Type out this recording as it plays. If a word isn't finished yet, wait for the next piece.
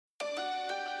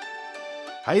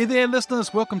Hey there,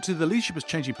 listeners. Welcome to the Leadership is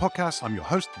Changing podcast. I'm your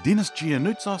host, Denis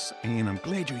and I'm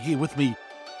glad you're here with me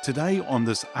today on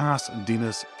this Ask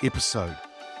Denis episode.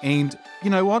 And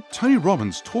you know what? Tony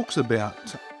Robbins talks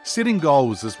about setting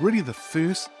goals as really the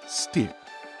first step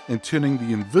in turning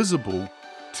the invisible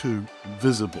to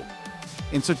visible.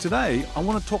 And so today, I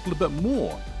want to talk a little bit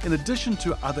more, in addition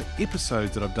to other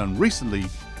episodes that I've done recently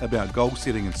about goal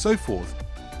setting and so forth.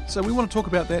 So we want to talk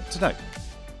about that today.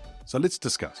 So let's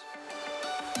discuss.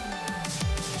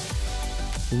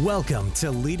 Welcome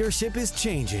to Leadership is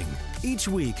Changing. Each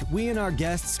week, we and our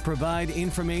guests provide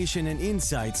information and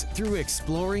insights through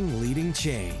exploring leading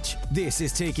change. This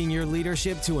is taking your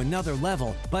leadership to another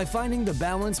level by finding the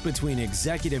balance between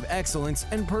executive excellence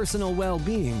and personal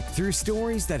well-being through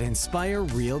stories that inspire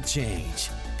real change.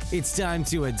 It's time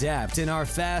to adapt in our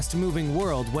fast-moving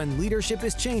world when leadership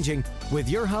is changing with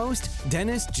your host,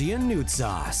 Denis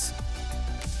Giannoutsas.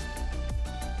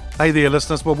 Hey there,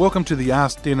 listeners. Well, welcome to the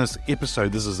Ask Denis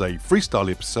episode. This is a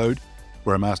freestyle episode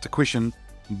where I'm asked a question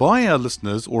by our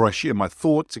listeners, or I share my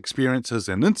thoughts, experiences,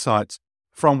 and insights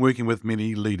from working with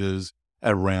many leaders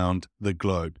around the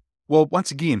globe. Well,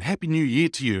 once again, Happy New Year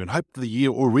to you, and hope the year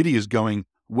already is going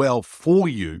well for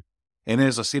you. And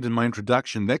as I said in my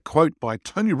introduction, that quote by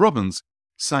Tony Robbins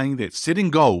saying that setting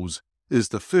goals is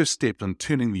the first step in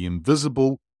turning the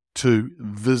invisible to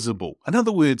visible. In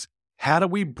other words, how do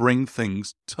we bring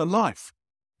things to life?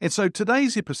 And so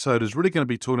today's episode is really going to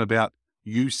be talking about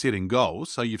you setting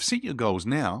goals. So you've set your goals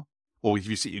now, or if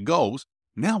you set your goals,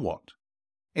 now what?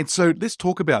 And so let's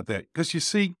talk about that, because you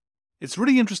see, it's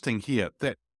really interesting here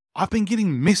that I've been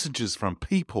getting messages from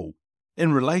people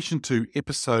in relation to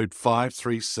episode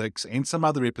 536 and some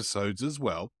other episodes as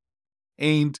well.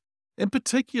 And in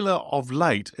particular of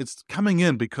late, it's coming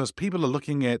in because people are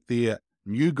looking at their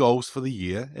new goals for the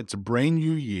year. It's a brand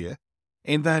new year.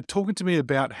 And they're talking to me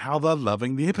about how they're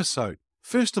loving the episode.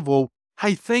 First of all,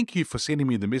 hey, thank you for sending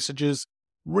me the messages.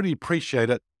 Really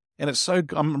appreciate it. And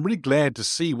I'm really glad to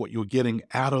see what you're getting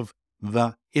out of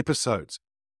the episodes.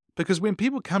 Because when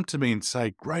people come to me and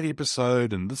say, great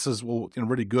episode, and this is all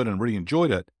really good and really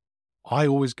enjoyed it, I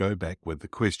always go back with the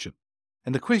question.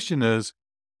 And the question is,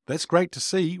 that's great to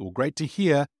see or great to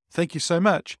hear. Thank you so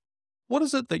much. What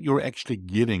is it that you're actually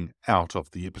getting out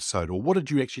of the episode? Or what did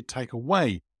you actually take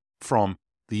away from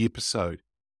the episode?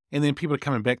 And then people are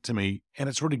coming back to me, and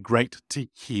it's really great to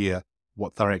hear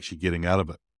what they're actually getting out of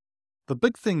it. The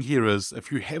big thing here is,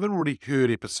 if you haven't already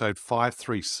heard episode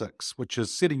 536, which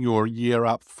is setting your year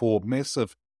up for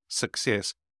massive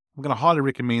success, I'm going to highly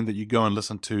recommend that you go and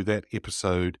listen to that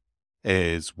episode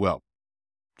as well.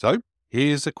 So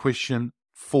here's a question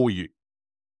for you.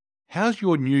 How's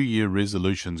your New Year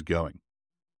resolutions going?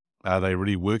 Are they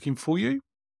really working for you?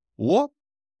 Or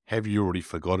have you already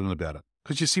forgotten about it?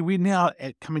 Because you see, we're now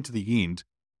coming to the end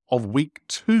of week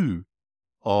 2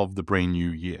 of the brand new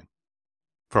year.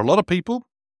 For a lot of people,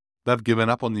 they've given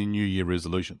up on their New Year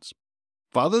resolutions.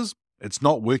 For others, it's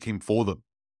not working for them.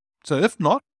 So if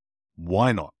not,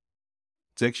 why not?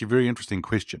 It's actually a very interesting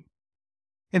question.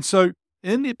 And so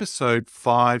in episode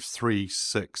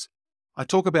 536, I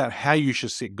talk about how you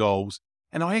should set goals,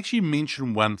 and I actually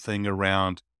mention one thing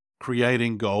around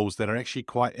creating goals that are actually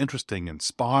quite interesting,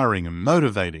 inspiring, and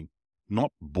motivating,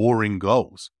 not boring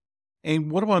goals. And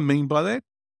what do I mean by that?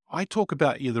 I talk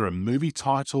about either a movie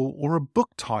title or a book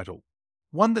title,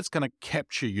 one that's going to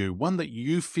capture you, one that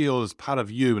you feel is part of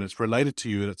you and it's related to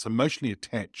you and it's emotionally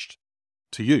attached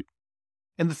to you.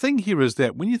 And the thing here is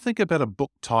that when you think about a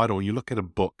book title, you look at a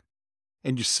book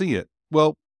and you see it,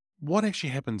 well, what actually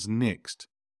happens next?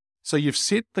 So you've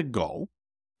set the goal,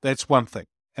 that's one thing.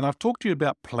 And I've talked to you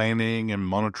about planning and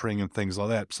monitoring and things like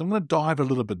that. So I'm going to dive a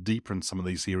little bit deeper in some of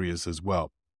these areas as well.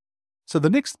 So the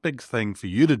next big thing for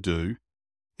you to do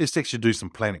is to actually do some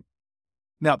planning.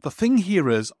 Now, the thing here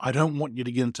is, I don't want you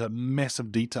to get into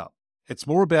massive detail. It's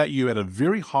more about you at a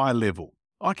very high level.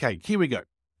 Okay, here we go.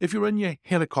 If you're in your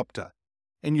helicopter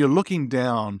and you're looking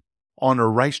down on a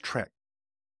racetrack,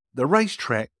 the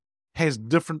racetrack has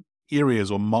different areas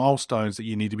or milestones that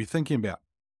you need to be thinking about.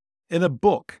 In a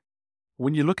book,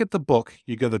 when you look at the book,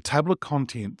 you go to the table of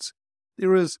contents,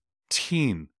 there is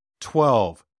 10,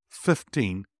 12,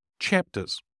 15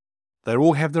 chapters. They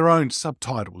all have their own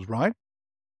subtitles, right?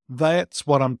 That's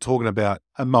what I'm talking about,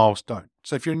 a milestone.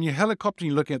 So if you're in your helicopter and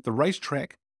you're looking at the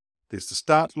racetrack, there's the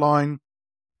start line,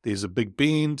 there's a big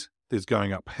bend, there's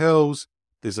going up hills,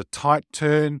 there's a tight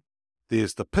turn,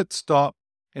 there's the pit stop,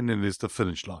 and then there's the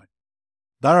finish line.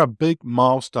 There are big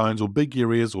milestones or big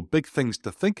areas or big things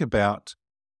to think about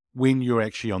when you're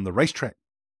actually on the racetrack.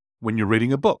 When you're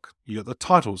reading a book, you got the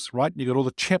titles, right? You got all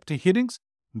the chapter headings.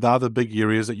 They're the big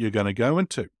areas that you're going to go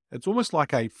into. It's almost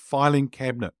like a filing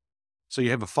cabinet. So you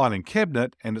have a filing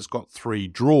cabinet and it's got 3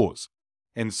 drawers.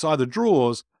 Inside the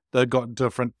drawers, they've got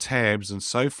different tabs and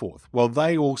so forth. Well,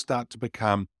 they all start to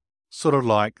become sort of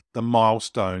like the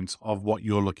milestones of what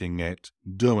you're looking at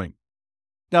doing.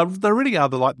 Now, they really are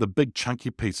like the big chunky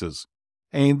pieces.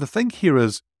 And the thing here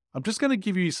is, I'm just going to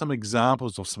give you some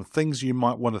examples of some things you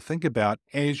might want to think about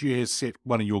as you set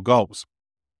one of your goals.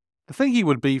 The thing here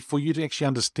would be for you to actually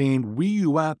understand where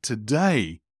you are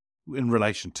today in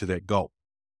relation to that goal.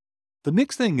 The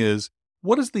next thing is,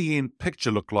 what does the end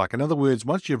picture look like? In other words,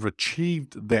 once you've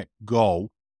achieved that goal,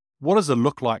 what does it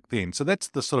look like then? So that's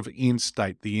the sort of end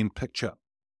state, the end picture.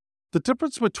 The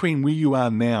difference between where you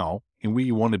are now and where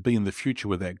you want to be in the future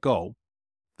with that goal,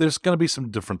 there's going to be some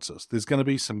differences. There's going to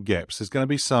be some gaps. There's going to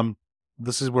be some,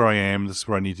 this is where I am, this is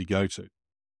where I need to go to.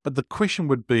 But the question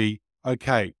would be,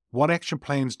 okay, what action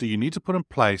plans do you need to put in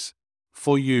place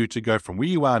for you to go from where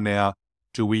you are now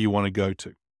to where you want to go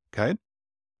to? Okay.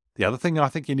 The other thing I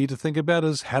think you need to think about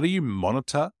is, how do you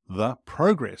monitor the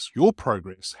progress, your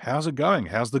progress? How's it going?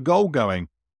 How's the goal going?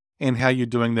 And how you're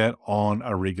doing that on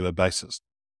a regular basis.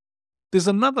 There's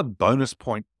another bonus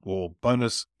point or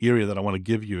bonus area that I want to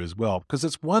give you as well, because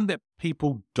it's one that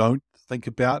people don't think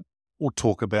about or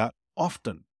talk about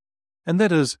often. And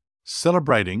that is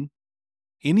celebrating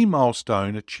any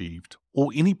milestone achieved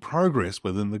or any progress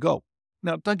within the goal.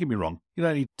 Now, don't get me wrong, you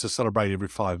don't need to celebrate every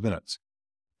 5 minutes,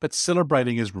 but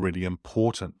celebrating is really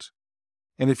important.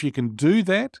 And if you can do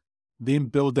that, then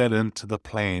build that into the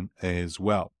plan as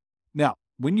well. Now,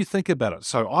 when you think about it,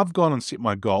 so I've gone and set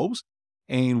my goals,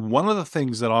 and one of the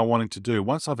things that I wanted to do,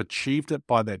 once I've achieved it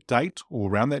by that date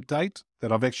or around that date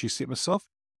that I've actually set myself,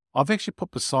 I've actually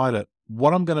put beside it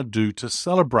what I'm going to do to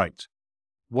celebrate.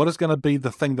 What is going to be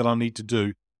the thing that I need to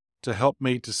do to help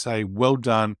me to say, well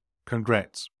done,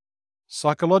 congrats.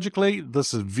 Psychologically,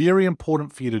 this is very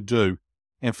important for you to do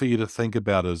and for you to think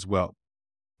about as well.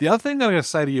 The other thing I'm going to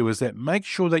say to you is that make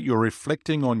sure that you're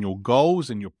reflecting on your goals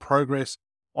and your progress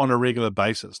on a regular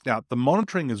basis. Now, the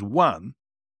monitoring is one,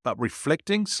 but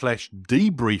reflecting /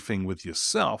 debriefing with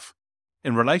yourself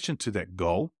in relation to that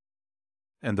goal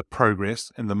and the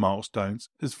progress and the milestones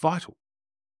is vital.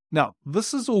 Now,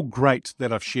 this is all great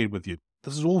that I've shared with you.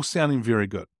 This is all sounding very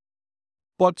good.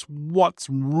 But what's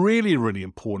really, really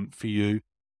important for you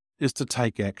is to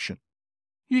take action.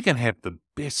 You can have the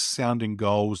best sounding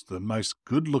goals, the most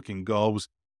good looking goals.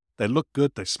 They look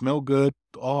good, they smell good,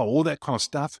 all that kind of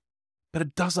stuff. But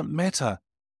it doesn't matter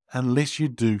unless you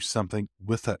do something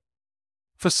with it.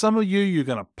 For some of you, you're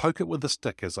going to poke it with a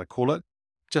stick, as I call it,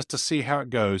 just to see how it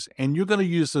goes. And you're going to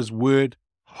use this word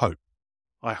hope.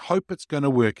 I hope it's going to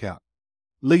work out.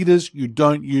 Leaders, you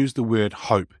don't use the word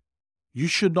hope. You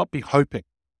should not be hoping.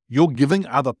 You're giving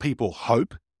other people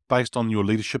hope based on your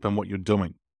leadership and what you're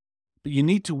doing. But you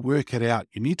need to work it out.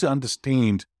 You need to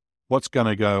understand what's going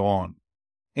to go on.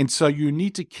 And so you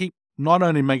need to keep not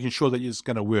only making sure that it's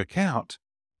going to work out,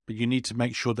 but you need to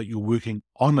make sure that you're working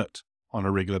on it on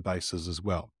a regular basis as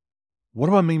well. What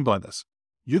do I mean by this?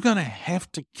 You're going to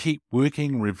have to keep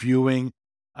working, reviewing,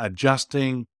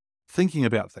 adjusting, thinking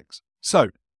about things. So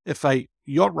if a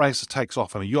yacht racer takes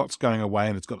off and a yacht's going away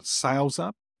and it's got its sails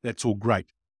up, that's all great.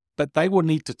 But they will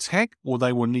need to tack or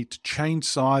they will need to change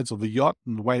sides of the yacht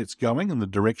and the way it's going and the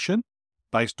direction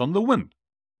based on the wind,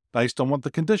 based on what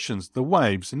the conditions, the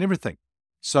waves and everything.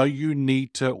 So you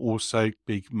need to also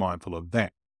be mindful of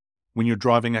that. When you're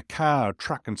driving a car, a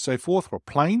truck and so forth, or a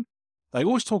plane, they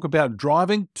always talk about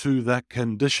driving to the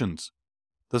conditions.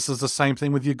 This is the same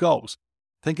thing with your goals.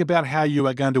 Think about how you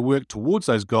are going to work towards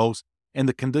those goals and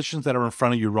the conditions that are in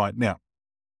front of you right now.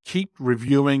 Keep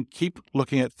reviewing, keep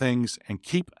looking at things, and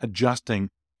keep adjusting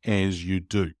as you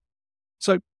do.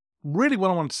 So really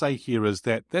what I want to say here is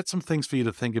that that's some things for you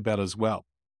to think about as well.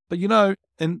 But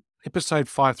in episode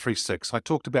 536, I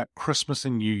talked about Christmas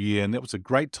and New Year, and that was a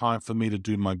great time for me to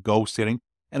do my goal setting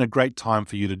and a great time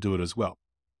for you to do it as well.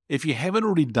 If you haven't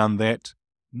already done that,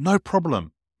 no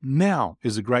problem. Now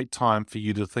is a great time for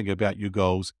you to think about your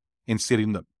goals and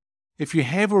setting them. If you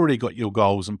have already got your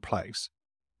goals in place,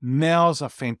 now's a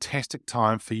fantastic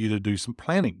time for you to do some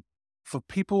planning. For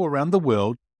people around the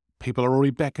world, people are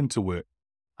already back into work.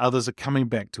 Others are coming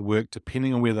back to work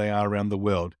depending on where they are around the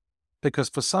world. Because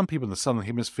for some people in the Southern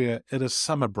Hemisphere, it is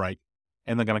summer break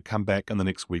and they're going to come back in the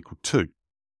next week or two.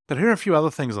 But here are a few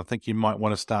other things I think you might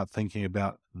want to start thinking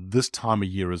about this time of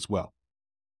year as well.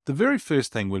 The very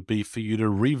first thing would be for you to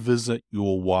revisit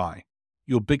your why,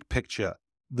 your big picture,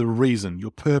 the reason,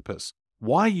 your purpose.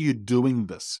 Why are you doing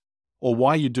this? Or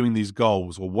why are you doing these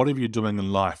goals? Or whatever you're doing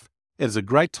in life? It is a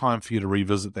great time for you to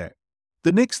revisit that.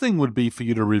 The next thing would be for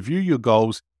you to review your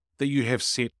goals that you have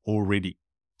set already.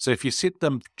 So if you set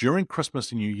them during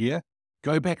Christmas and New Year,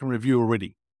 go back and review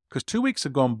already. Because 2 weeks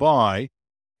have gone by,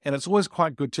 and it's always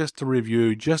quite good just to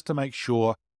review, just to make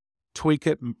sure, tweak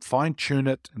it, fine-tune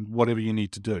it, and whatever you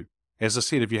need to do. As I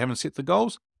said, if you haven't set the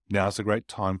goals, now's a great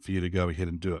time for you to go ahead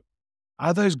and do it.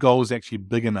 Are those goals actually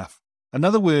big enough? In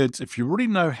other words, if you already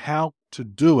know how to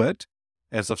do it,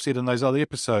 as I've said in those other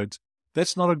episodes,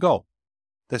 that's not a goal.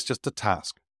 That's just a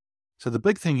task. So the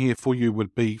big thing here for you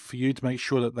would be for you to make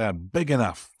sure that they're big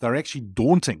enough. They're actually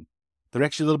daunting. They're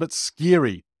actually a little bit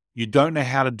scary. You don't know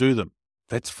how to do them.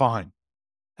 That's fine.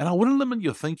 And I wouldn't limit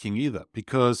your thinking either,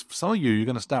 because for some of you, you're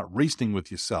going to start reasoning with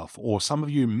yourself, or some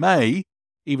of you may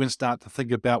even start to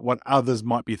think about what others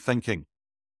might be thinking.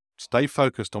 Stay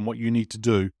focused on what you need to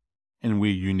do and where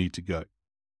you need to go.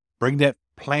 Bring that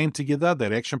plan together,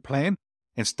 that action plan,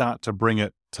 and start to bring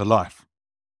it to life.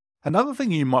 Another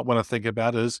thing you might want to think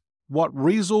about is what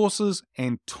resources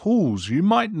and tools you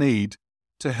might need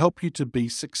to help you to be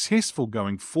successful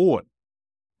going forward.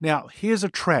 Now, here's a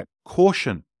trap.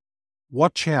 Caution.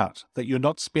 Watch out that you're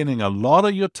not spending a lot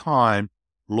of your time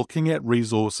looking at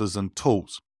resources and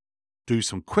tools. Do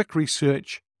some quick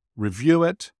research, review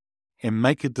it, and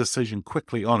make a decision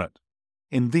quickly on it.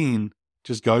 And then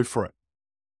just go for it.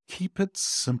 Keep it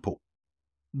simple.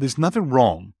 There's nothing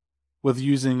wrong with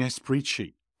using a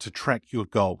spreadsheet to track your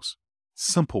goals.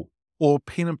 Simple. Or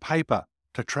pen and paper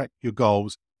to track your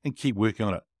goals and keep working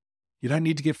on it. You don't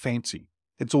need to get fancy.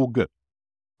 It's all good.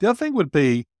 The other thing would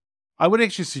be, I would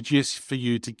actually suggest for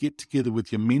you to get together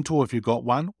with your mentor if you've got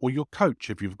one, or your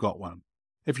coach if you've got one.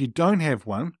 If you don't have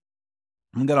one,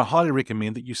 I'm going to highly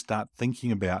recommend that you start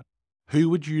thinking about who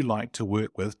would you like to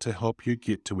work with to help you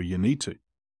get to where you need to.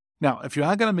 Now, if you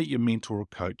are going to meet your mentor or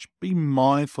coach, be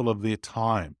mindful of their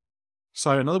time.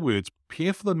 So in other words,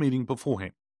 prepare for the meeting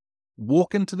beforehand.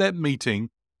 Walk into that meeting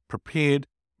prepared,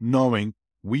 knowing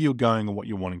where you're going and what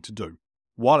you're wanting to do,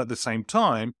 while at the same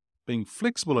time being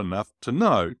flexible enough to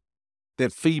know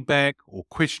that feedback or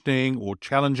questioning or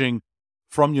challenging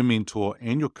from your mentor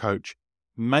and your coach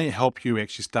may help you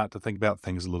actually start to think about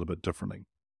things a little bit differently.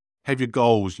 Have your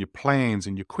goals, your plans,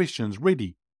 and your questions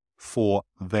ready for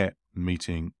that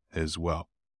meeting as well.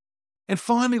 And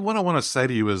finally, what I want to say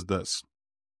to you is this,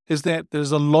 is that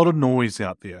there's a lot of noise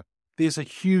out there. There's a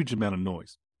huge amount of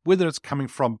noise, whether it's coming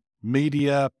from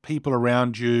media, people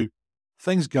around you,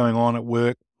 things going on at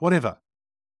work, whatever.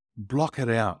 Block it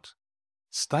out.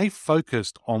 Stay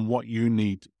focused on what you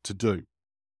need to do.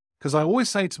 Because I always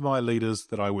say to my leaders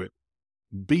that I work,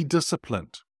 be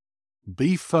disciplined,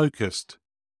 be focused,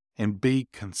 and be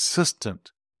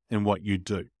consistent in what you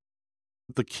do.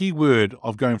 The key word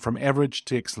of going from average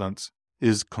to excellence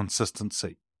is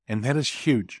consistency, and that is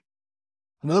huge.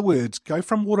 In other words, go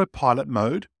from autopilot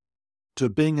mode to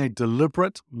being a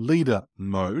deliberate leader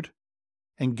mode,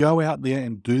 and go out there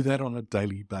and do that on a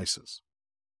daily basis.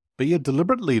 Be a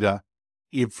deliberate leader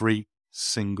every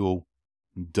single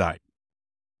day.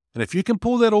 And if you can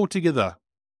pull that all together,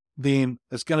 then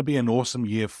it's going to be an awesome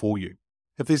year for you.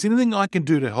 If there's anything I can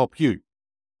do to help you,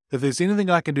 if there's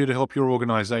anything I can do to help your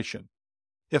organization,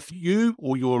 if you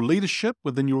or your leadership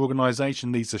within your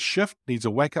organization needs a shift, needs a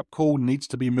wake-up call, needs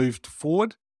to be moved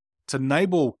forward to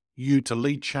enable you to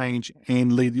lead change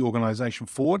and lead the organization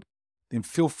forward, then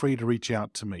feel free to reach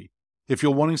out to me. If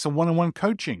you're wanting some one-on-one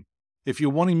coaching, if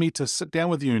you're wanting me to sit down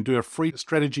with you and do a free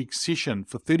strategy session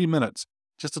for 30 minutes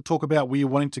just to talk about where you're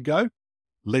wanting to go,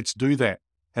 let's do that.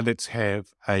 And let's have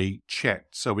a chat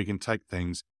so we can take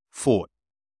things forward.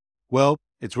 Well,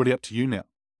 it's really up to you now.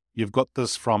 You've got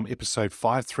this from episode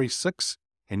 536,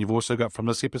 and you've also got from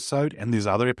this episode, and there's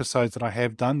other episodes that I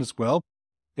have done as well.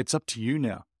 It's up to you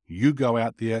now. You go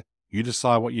out there, you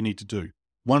decide what you need to do.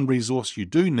 One resource you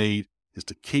do need is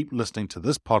to keep listening to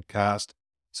this podcast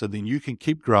so then you can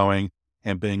keep growing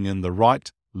and being in the right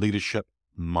leadership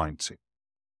mindset.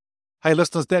 Hey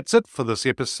listeners, that's it for this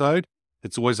episode.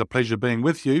 It's always a pleasure being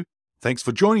with you. Thanks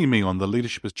for joining me on the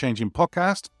Leadership is Changing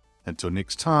podcast. Until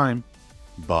next time,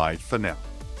 bye for now.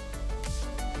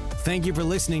 Thank you for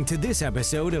listening to this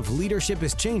episode of Leadership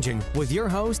is Changing with your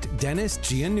host, Denis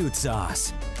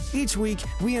Giannoutsas. Each week,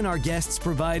 we and our guests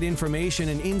provide information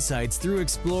and insights through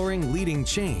exploring leading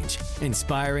change,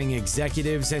 inspiring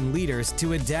executives and leaders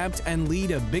to adapt and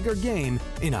lead a bigger game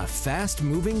in a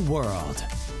fast-moving world.